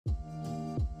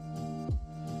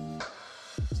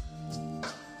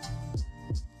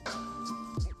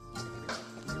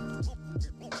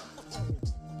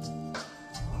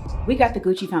We got the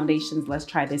Gucci foundations. Let's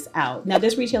try this out. Now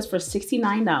this retails for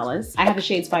 $69. I have the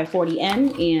shades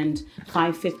 540N and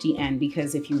 550N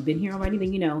because if you've been here already,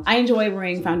 then you know I enjoy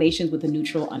wearing foundations with a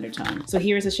neutral undertone. So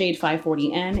here is a shade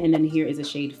 540N and then here is a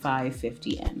shade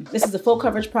 550N. This is a full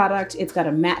coverage product. It's got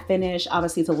a matte finish.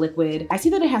 Obviously it's a liquid. I see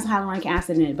that it has hyaluronic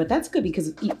acid in it, but that's good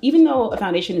because even though a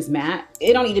foundation is matte,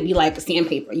 it don't need to be like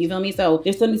sandpaper, you feel me? So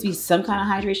there still needs to be some kind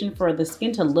of hydration for the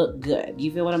skin to look good.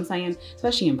 You feel what I'm saying?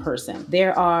 Especially in person.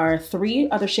 There are 3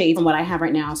 other shades from what I have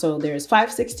right now. So there's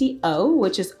 560O,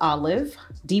 which is olive,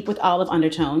 deep with olive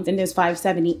undertones. Then there's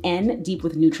 570N, deep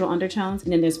with neutral undertones.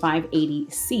 And then there's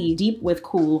 580C, deep with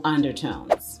cool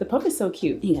undertones. The pump is so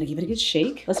cute. You gotta give it a good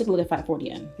shake. Let's take a look at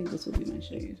 540N. I think this would be my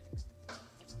shade.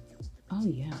 Oh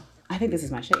yeah. I think this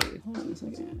is my shade. Hold on a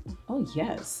second. Oh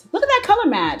yes. Look at that color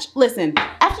match. Listen,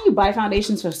 after you buy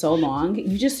foundations for so long,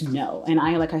 you just know. And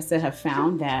I, like I said, have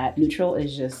found that neutral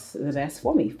is just the best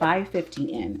for me.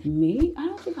 550N. Maybe, I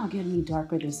don't think I'll get any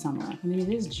darker this summer. I mean,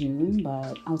 it is June,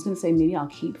 but I was gonna say maybe I'll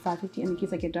keep 550N in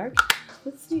case I get dark.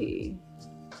 Let's see.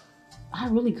 I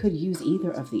really could use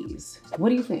either of these. What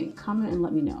do you think? Comment and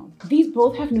let me know. These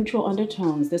both have neutral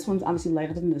undertones. This one's obviously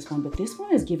lighter than this one, but this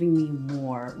one is giving me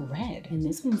more red and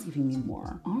this one's giving me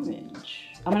more orange.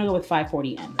 I'm gonna go with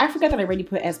 540N. I forgot that I already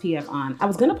put SPF on. I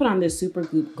was gonna put on this Super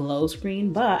Goop Glow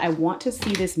Screen, but I want to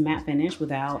see this matte finish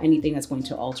without anything that's going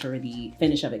to alter the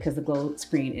finish of it because the glow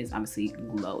screen is obviously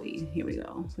glowy. Here we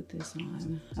go. Put this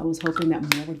on. I was hoping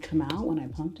that more would come out when I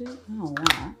pumped it. Not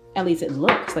a lot. At least it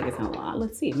looks like it's not a lot.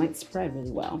 Let's see, it might spread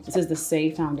really well. This is the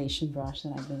Say foundation brush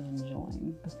that I've been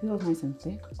enjoying. It feels nice and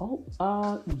thick.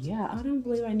 Oh, yeah, I don't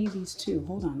believe I need these 2.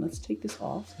 Hold on, let's take this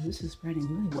off. This is spreading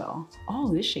really well.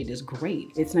 Oh, this shade is great.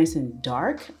 It's nice and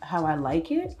dark, how I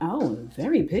like it. Oh,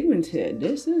 very pigmented.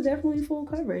 This is definitely full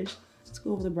coverage. Let's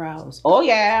go over the brows. Oh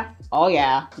yeah, oh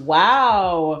yeah.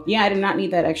 Wow. Yeah, I did not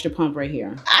need that extra pump right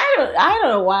here. I don't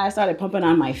know why I started pumping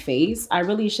on my face. I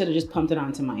really should have just pumped it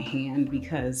onto my hand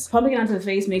because pumping it onto the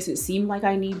face makes it seem like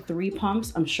I need 3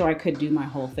 pumps. I'm sure I could do my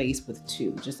whole face with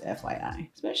 2, just FYI.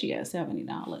 Especially at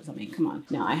 $70. I mean, come on.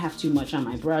 Now I have too much on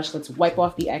my brush. Let's wipe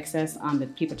off the excess on the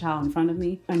paper towel in front of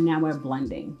me. And now we're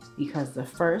blending because the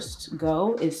first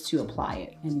go is to apply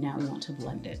it. And now we want to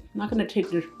blend it. I'm not gonna take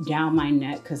this down my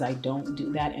neck because I don't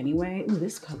do that anyway. Ooh,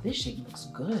 this shade looks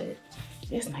good.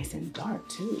 It's nice and dark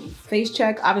too. Face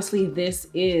check, obviously this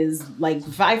is like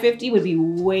 550 would be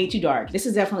way too dark. This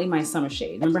is definitely my summer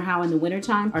shade. Remember how in the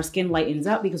wintertime our skin lightens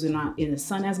up because we're not in the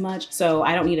sun as much. So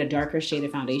I don't need a darker shade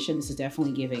of foundation. This is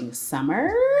definitely giving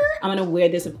summer. I'm gonna wear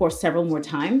this of course several more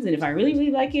times. And if I really,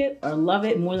 really like it or love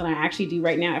it more than I actually do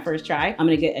right now at first try, I'm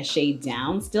gonna get a shade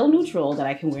down, still neutral that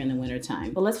I can wear in the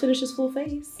wintertime. But let's finish this full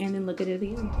face and then look at it at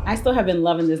the end. I still have been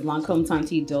loving this Lancome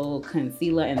Tanti Dole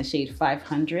Concealer in the shade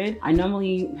 500. I normally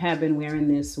have been wearing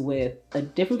this with a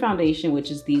different foundation,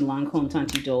 which is the Lancome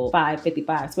Tanti Dole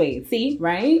 555 Suede. See,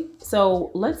 right?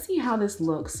 So let's see how this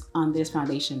looks on this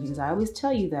foundation because I always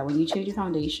tell you that when you change your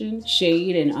foundation,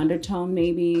 shade and undertone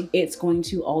maybe, it's going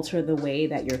to alter the way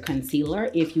that your concealer,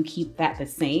 if you keep that the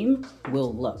same,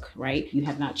 will look, right? You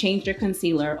have not changed your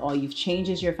concealer, all you've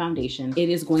changed is your foundation. It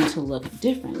is going to look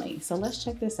differently. So let's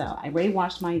check this out. I already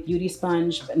washed my beauty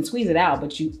sponge and squeeze it out,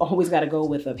 but you always gotta go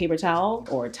with a paper towel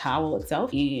or a towel itself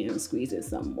and squeeze it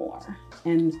some more.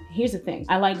 And here's the thing,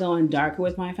 I like going darker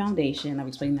with my foundation. I've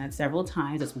explained that several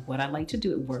times. That's what I like to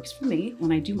do. It works for me.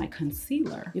 When I do my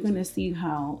concealer, you're gonna see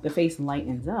how the face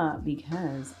lightens up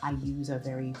because I use a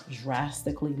very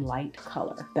drastically light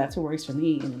color. That's what works for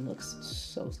me and it looks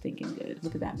so stinking good.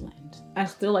 Look at that blend. I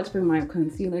still like to bring my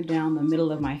concealer down the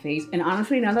middle of my face. And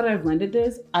honestly, now that I've blended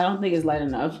this, I don't think it's light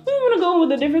enough. I'm gonna go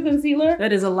with a different concealer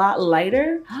that is a lot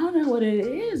lighter. I don't know what it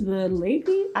is, but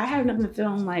lately I haven't been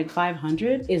feeling like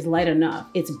 500 is light enough.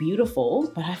 It's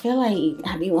beautiful, but I feel like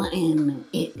I be wanting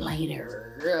it lighter.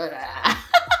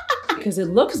 Because it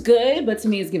looks good, but to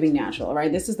me it's giving natural,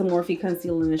 right? This is the Morphe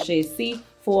concealer in the shade C.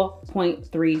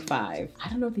 4.35. I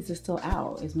don't know if these are still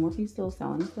out. Is Morphe still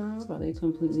selling stuff? Are they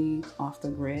completely off the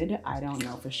grid? I don't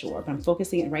know for sure, but I'm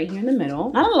focusing it right here in the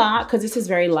middle. Not a lot, because this is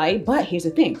very light, but here's the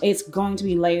thing. It's going to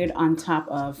be layered on top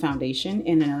of foundation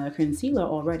and another concealer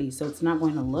already, so it's not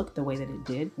going to look the way that it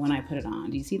did when I put it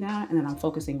on. Do you see that? And then I'm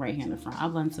focusing right here in the front. I'll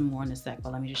blend some more in a sec,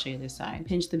 but let me just show you this side.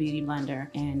 Pinch the beauty blender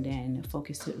and then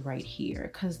focus it right here,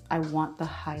 because I want the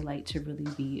highlight to really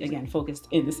be, again, focused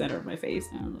in the center of my face,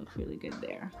 and it looks really good there.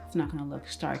 there. It's not gonna look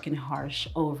stark and harsh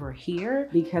over here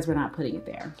because we're not putting it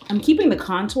there. I'm keeping the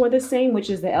contour the same, which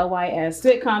is the LYS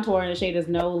Fit Contour, and the shade is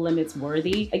No Limits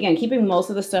Worthy. Again, keeping most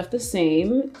of the stuff the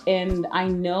same. And I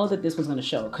know that this one's gonna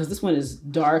show because this one is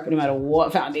dark no matter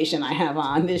what foundation I have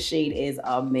on. This shade is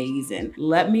amazing.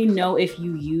 Let me know if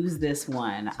you use this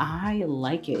one. I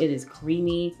like it. It is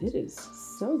creamy. It is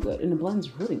so good and it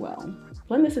blends really well.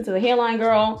 Blend this into the hairline,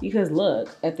 girl, because look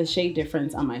at the shade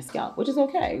difference on my scalp, which is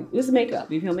okay. This is makeup,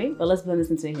 you feel me? But let's blend this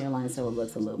into the hairline so it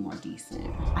looks a little more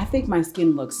decent. I think my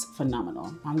skin looks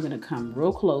phenomenal. I'm gonna come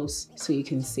real close so you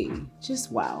can see.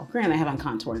 Just wow. Granted, I have on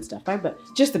contour and stuff, right? But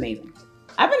just amazing.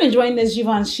 I've been enjoying this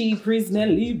Givenchy Prisme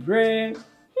Libre.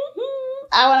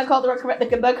 I want to call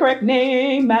the correct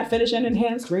name. Matte Finish and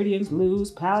Enhanced Radiance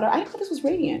Loose Powder. I didn't know this was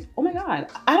radiant. Oh my God.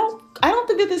 I don't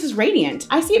think that this is radiant.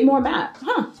 I see it more matte.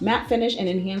 Matte Finish and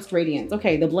Enhanced Radiance.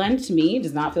 Okay, the blend to me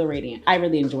does not feel radiant. I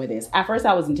really enjoy this. At first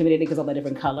I was intimidated because of all the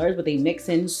different colors, but they mix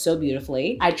in so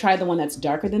beautifully. I tried the one that's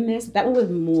darker than this. That one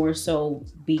would more so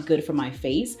be good for my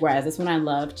face, whereas this one I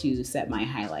love to set my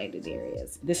highlighted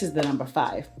areas. This is the number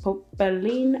 5,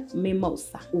 Popeline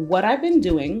Mimosa. What I've been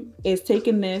doing is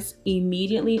taking this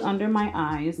immediately under my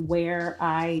eyes where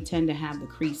I tend to have the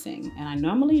creasing. And I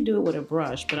normally do it with a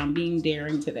brush, but I'm being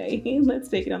daring today. Let's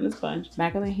take it on the sponge.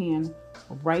 Back of the hand,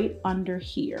 right under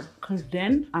here. Cause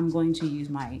then I'm going to use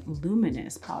my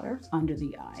luminous powder under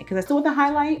the eye. Cause I still want the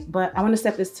highlight, but I want to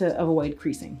set this to avoid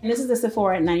creasing. And this is the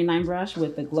Sephora at 99 brush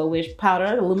with the Glowish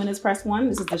powder, the luminous press one.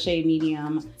 This is the shade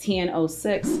medium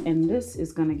 1006. And this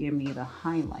is gonna give me the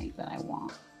highlight that I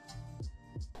want.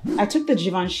 I took the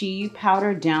Givenchy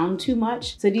powder down too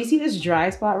much. So do you see this dry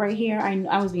spot right here?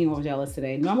 I was being overzealous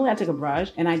today. Normally I take a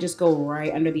brush and I just go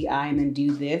right under the eye and then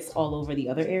do this all over the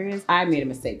other areas. I made a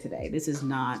mistake today. This is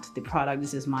not the product.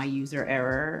 This is my user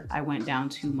error. I went down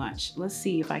too much. Let's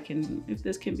see if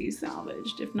this can be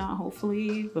salvaged. If not,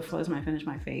 hopefully before this might finish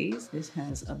my face, this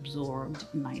has absorbed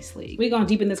nicely. We're gonna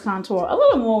deepen this contour a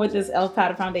little more with this e.l.f.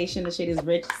 powder foundation. The shade is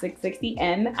Rich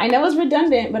 660N. I know it's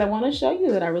redundant, but I wanna show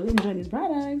you that I really enjoy these bright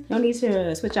eyes. No need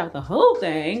to switch out the whole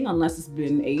thing unless it's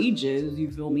been ages, you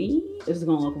feel me? This is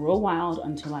gonna look real wild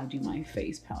until I do my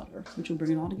face powder, which will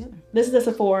bring it all together. This is the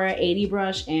Sephora 80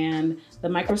 brush and the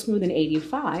Micro Smooth in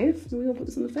 85. We're gonna put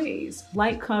this in the face.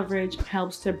 Light coverage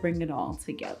helps to bring it all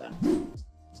together.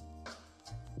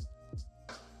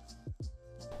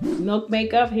 Milk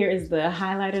Makeup, here is the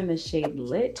highlighter in the shade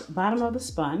Lit, bottom of the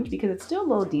sponge, because it's still a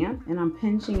little damp, and I'm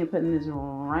pinching and putting this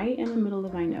right in the middle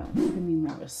of my nose, giving me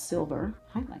more of a silver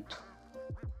highlight.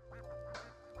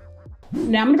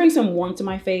 Now I'm gonna bring some warmth to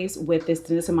my face with this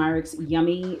Danessa Myricks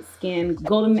Yummy Skin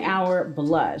Golden Hour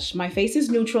Blush. My face is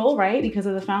neutral, right? Because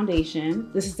of the foundation.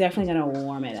 This is definitely gonna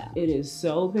warm it up. It is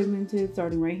so pigmented,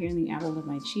 starting right here in the apple of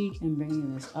my cheek and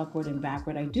bringing this upward and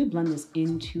backward. I do blend this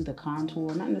into the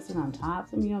contour, not necessarily on top.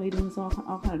 Some of y'all be doing all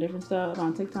kind of different stuff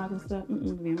on TikTok and stuff.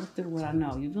 I'm gonna stick with what I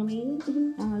know, you feel me?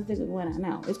 I'm gonna stick with what I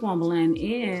know. It's gonna blend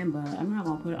in, but I'm not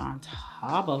gonna put it on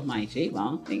top of my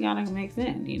cheekbone. It gotta make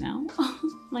sense, you know?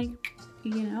 Like,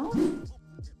 you know?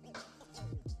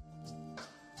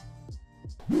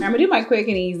 I'm gonna do my quick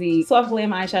and easy soft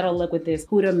glam eyeshadow look with this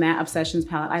Huda Matte Obsessions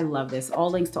palette. I love this. All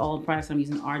links to all the products I'm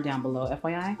using are down below,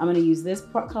 FYI. I'm gonna use this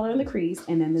color in the crease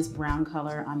and then this brown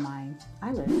color on my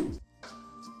eyelid.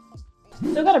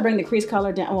 Still gotta bring the crease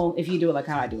color down. Well, if you do it like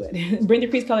how I do it. Bring the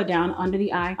crease color down under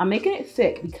the eye. I'm making it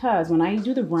thick because when I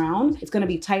do the brown, it's gonna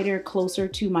be tighter, closer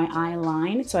to my eye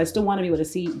line. So I still wanna be able to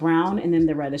see brown and then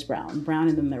the reddish brown. Brown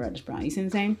and then the reddish brown. You see what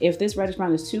I'm saying? If this reddish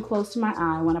brown is too close to my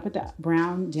eye, when I put the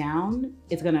brown down,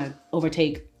 it's gonna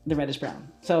overtake the reddish brown.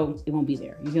 So it won't be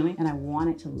there, you feel me? And I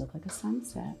want it to look like a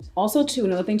sunset. Also too,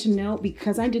 another thing to note,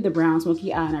 because I did the brown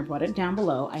smoky eye and I brought it down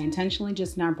below, I intentionally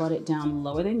just now brought it down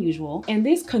lower than usual. And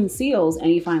this conceals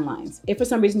any fine lines. If for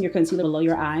some reason your concealer below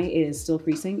your eye is still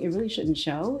creasing, it really shouldn't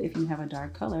show if you have a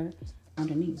dark color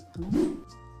underneath.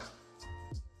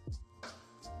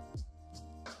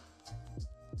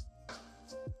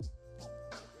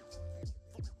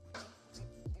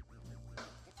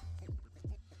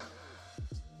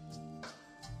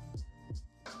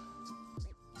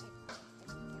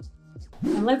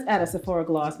 And let's add a Sephora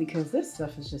gloss because this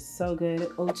stuff is just so good.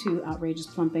 O2 Outrageous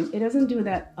Plumping. It doesn't do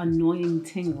that annoying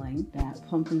tingling that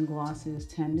pumping glosses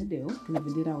tend to do. Because if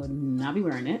it did, I would not be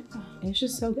wearing it. It's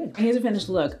just so good. And here's a finished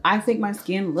look. I think my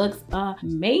skin looks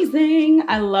amazing.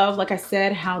 I love, like I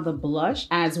said, how the blush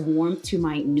adds warmth to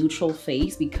my neutral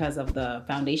face because of the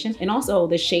foundation. And also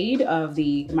the shade of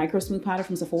the Micro Smooth powder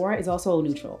from Sephora is also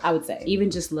neutral, I would say. Even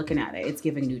just looking at it, it's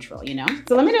giving neutral, you know?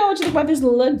 So let me know what you think about this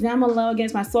look down below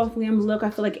against my soft glam look. look. I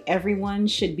feel like everyone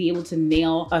should be able to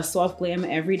nail a soft glam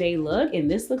everyday look, and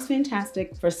this looks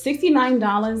fantastic. For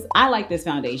 $69, I like this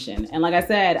foundation. And like I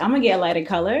said, I'm gonna get a lighter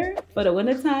color for the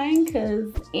winter time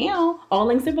because, all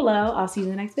links are below. I'll see you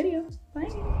in the next video.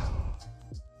 Bye.